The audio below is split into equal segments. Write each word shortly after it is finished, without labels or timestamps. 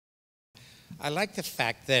I like the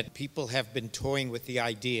fact that people have been toying with the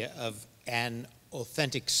idea of an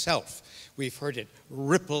authentic self. We've heard it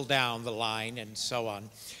ripple down the line and so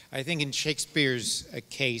on. I think in Shakespeare's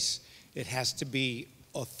case, it has to be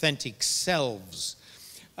authentic selves.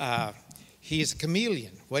 He is a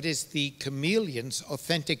chameleon. What is the chameleon's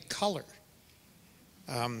authentic color?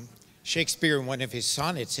 Shakespeare, in one of his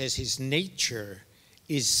sonnets, says his nature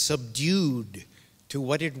is subdued to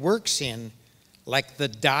what it works in, like the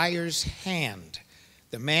dyer's hand.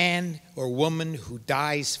 The man or woman who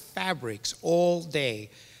dyes fabrics all day,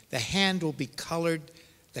 the hand will be colored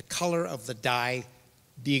the color of the dye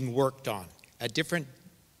being worked on. A different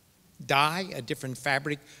dye, a different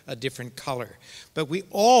fabric, a different color. But we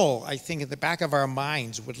all, I think, in the back of our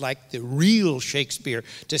minds would like the real Shakespeare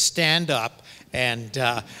to stand up and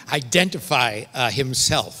identify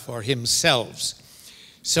himself or himselves.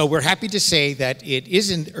 So we're happy to say that it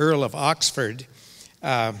isn't Earl of Oxford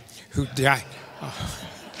who died.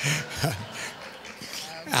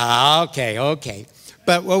 Okay.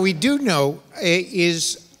 But what we do know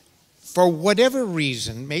is, for whatever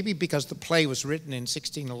reason, maybe because the play was written in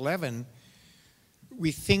 1611,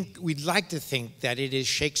 we'd like to think that it is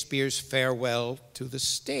Shakespeare's farewell to the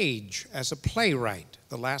stage as a playwright,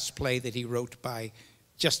 the last play that he wrote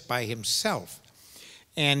just by himself.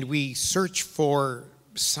 And we search for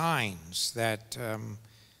signs that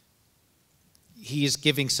he is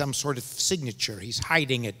giving some sort of signature. He's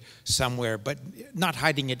hiding it somewhere, but not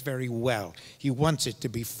hiding it very well. He wants it to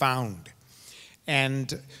be found.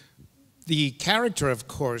 And the character, of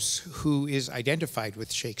course, who is identified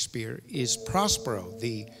with Shakespeare is Prospero,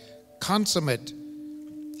 the consummate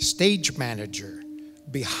stage manager,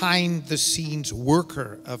 behind-the-scenes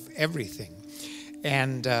worker of everything.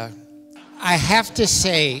 And I have to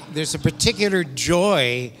say, there's a particular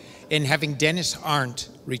joy in having Dennis Arndt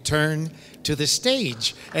return to the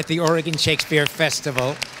stage at the Oregon Shakespeare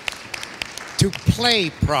Festival to play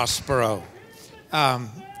Prospero.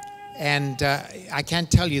 And I can't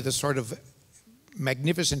tell you the sort of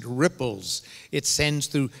magnificent ripples it sends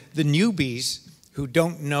through the newbies who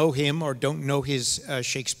don't know him or don't know his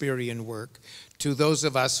Shakespearean work, to those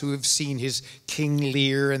of us who have seen his King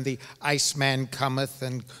Lear and the Iceman Cometh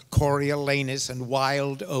and Coriolanus and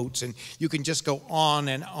Wild Oats, and you can just go on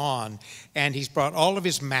and on. And he's brought all of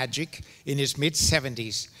his magic in his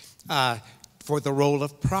mid-70s for the role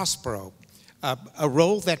of Prospero, a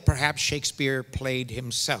role that perhaps Shakespeare played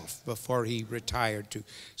himself before he retired to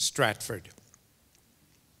Stratford.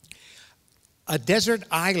 A desert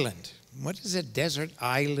island. What is a desert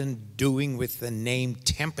island doing with the name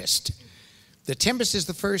Tempest? The Tempest is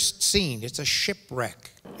the first scene. It's a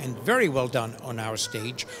shipwreck, and very well done on our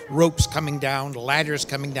stage. Ropes coming down, ladders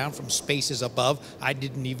coming down from spaces above I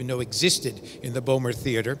didn't even know existed in the Bomer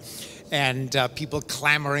Theater, and people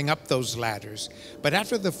clambering up those ladders. But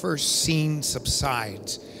after the first scene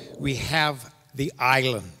subsides, we have the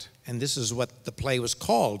island, and this is what the play was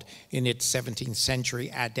called in its 17th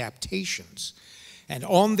century adaptations. And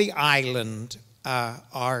on the island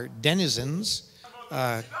are denizens,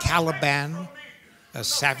 Caliban, a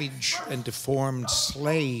savage and deformed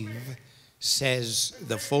slave, says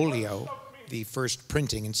the folio, the first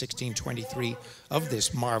printing in 1623 of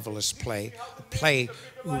this marvelous play, a play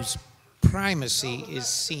whose primacy is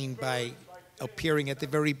seen by appearing at the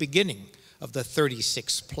very beginning of the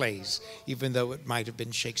 36 plays, even though it might have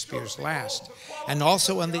been Shakespeare's last. And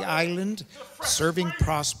also on the island, serving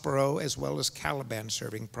Prospero, as well as Caliban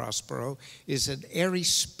serving Prospero, is an airy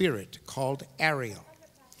spirit called Ariel.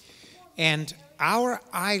 And our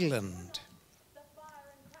island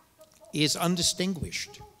is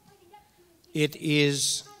undistinguished. It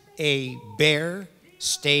is a bare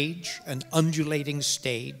stage, an undulating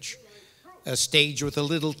stage, a stage with a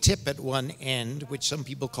little tip at one end, which some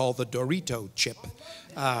people call the Dorito chip,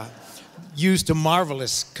 used to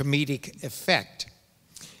marvelous comedic effect.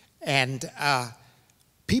 And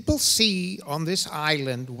people see on this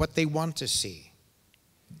island what they want to see.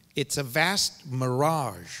 It's a vast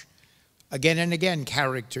mirage. Again and again,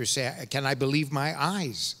 characters say, "Can I believe my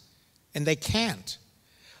eyes?" And they can't.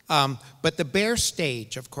 But the bare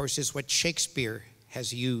stage, of course, is what Shakespeare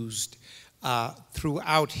has used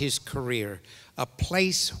throughout his career, a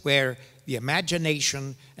place where the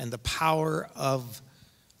imagination and the power of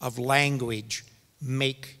language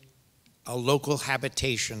make a local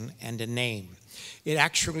habitation and a name. It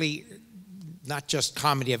actually, not just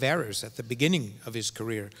Comedy of Errors at the beginning of his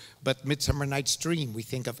career, but Midsummer Night's Dream, we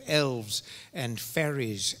think of elves and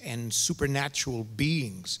fairies and supernatural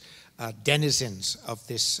beings, denizens of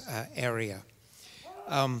this area.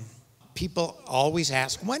 People always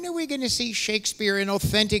ask, when are we going to see Shakespeare in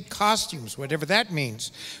authentic costumes, whatever that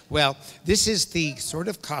means? Well, this is the sort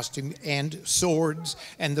of costume and swords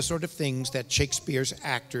and the sort of things that Shakespeare's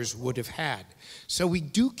actors would have had. So we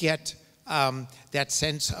do get that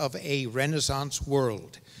sense of a Renaissance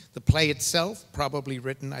world. The play itself, probably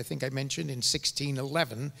written, I think I mentioned, in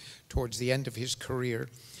 1611, towards the end of his career.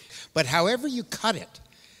 But however you cut it,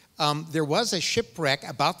 there was a shipwreck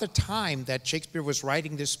about the time that Shakespeare was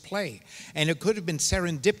writing this play. And it could have been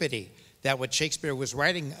serendipity that what Shakespeare was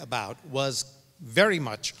writing about was very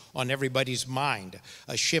much on everybody's mind.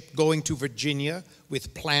 A ship going to Virginia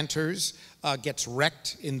with planters gets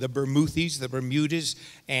wrecked in the Bermudas,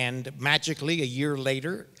 and magically a year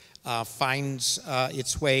later finds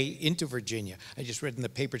its way into Virginia. I just read in the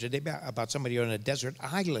paper today about somebody on a desert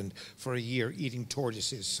island for a year eating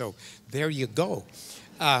tortoises. So there you go.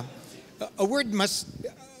 A word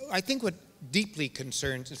I think what deeply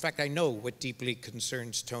concerns, in fact, I know what deeply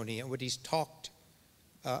concerns Tony, and what he's talked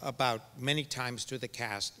about many times to the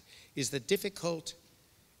cast, is the difficult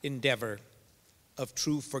endeavor of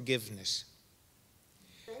true forgiveness.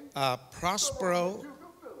 Prospero,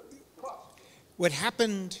 what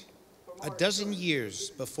happened a dozen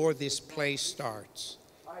years before this play starts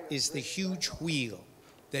is the huge wheel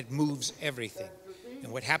that moves everything.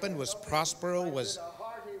 And what happened was Prospero was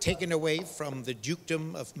taken away from the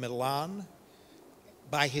dukedom of Milan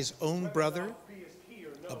by his own brother,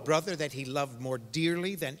 a brother that he loved more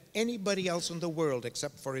dearly than anybody else in the world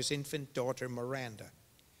except for his infant daughter Miranda.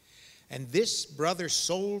 And this brother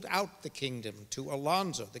sold out the kingdom to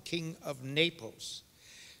Alonso, the king of Naples.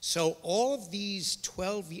 So all of these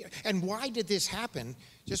 12 years, and why did this happen?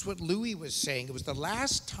 Just what Louis was saying, it was the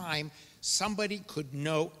last time somebody could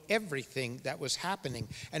know everything that was happening.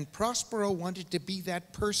 And Prospero wanted to be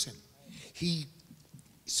that person. He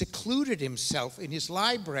secluded himself in his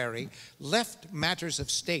library, left matters of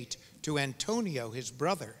state to Antonio, his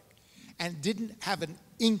brother, and didn't have an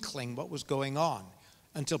inkling what was going on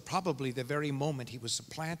until probably the very moment he was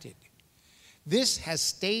supplanted. This has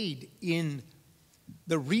stayed in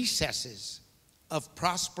the recesses of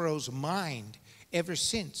Prospero's mind ever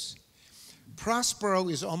since. Prospero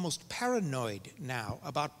is almost paranoid now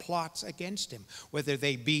about plots against him, whether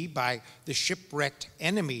they be by the shipwrecked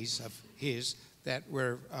enemies of his that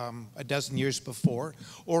were a dozen years before,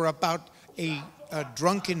 or about a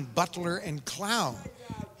drunken butler and clown,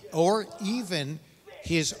 or even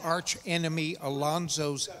his arch enemy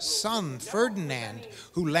Alonso's son, Ferdinand,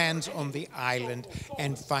 who lands on the island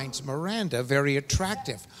and finds Miranda very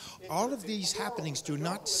attractive. All of these happenings do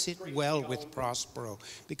not sit well with Prospero,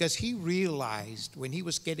 because he realized when he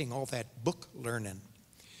was getting all that book learning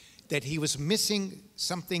that he was missing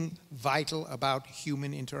something vital about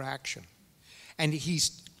human interaction. And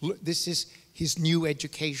this is his new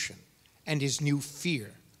education and his new fear.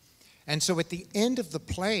 And so at the end of the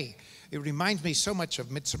play, it reminds me so much of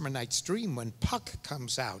Midsummer Night's Dream when Puck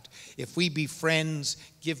comes out. If we be friends,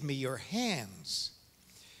 give me your hands.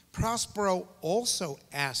 Prospero also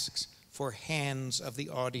asks for hands of the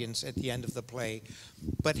audience at the end of the play,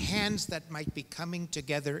 but hands that might be coming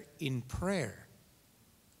together in prayer.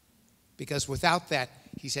 Because without that,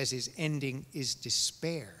 he says his ending is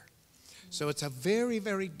despair. So it's a very,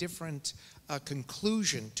 very different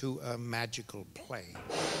conclusion to a magical play.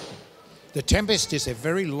 The Tempest is a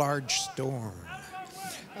very large storm.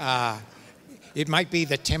 It might be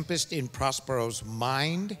the tempest in Prospero's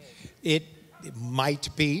mind. It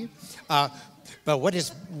might be. But what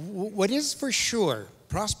is for sure,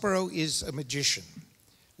 Prospero is a magician.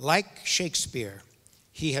 Like Shakespeare,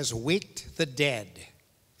 he has waked the dead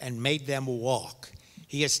and made them walk.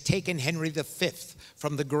 He has taken Henry V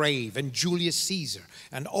from the grave, and Julius Caesar,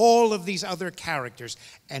 and all of these other characters,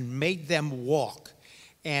 and made them walk.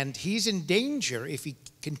 And he's in danger if he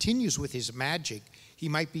continues with his magic. He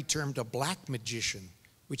might be termed a black magician,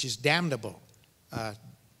 which is damnable,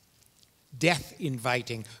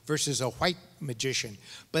 death-inviting, versus a white magician.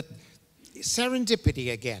 But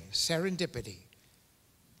serendipity again, serendipity.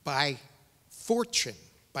 By fortune,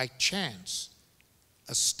 by chance,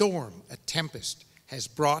 a storm, a tempest, has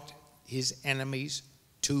brought his enemies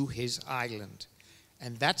to his island.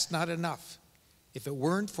 And that's not enough. If it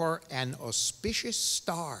weren't for an auspicious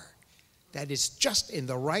star that is just in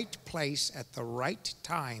the right place at the right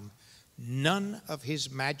time, none of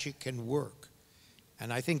his magic can work.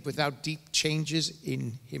 And I think without deep changes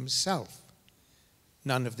in himself,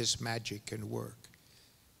 none of this magic can work.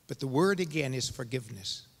 But the word again is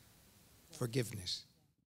forgiveness. Forgiveness.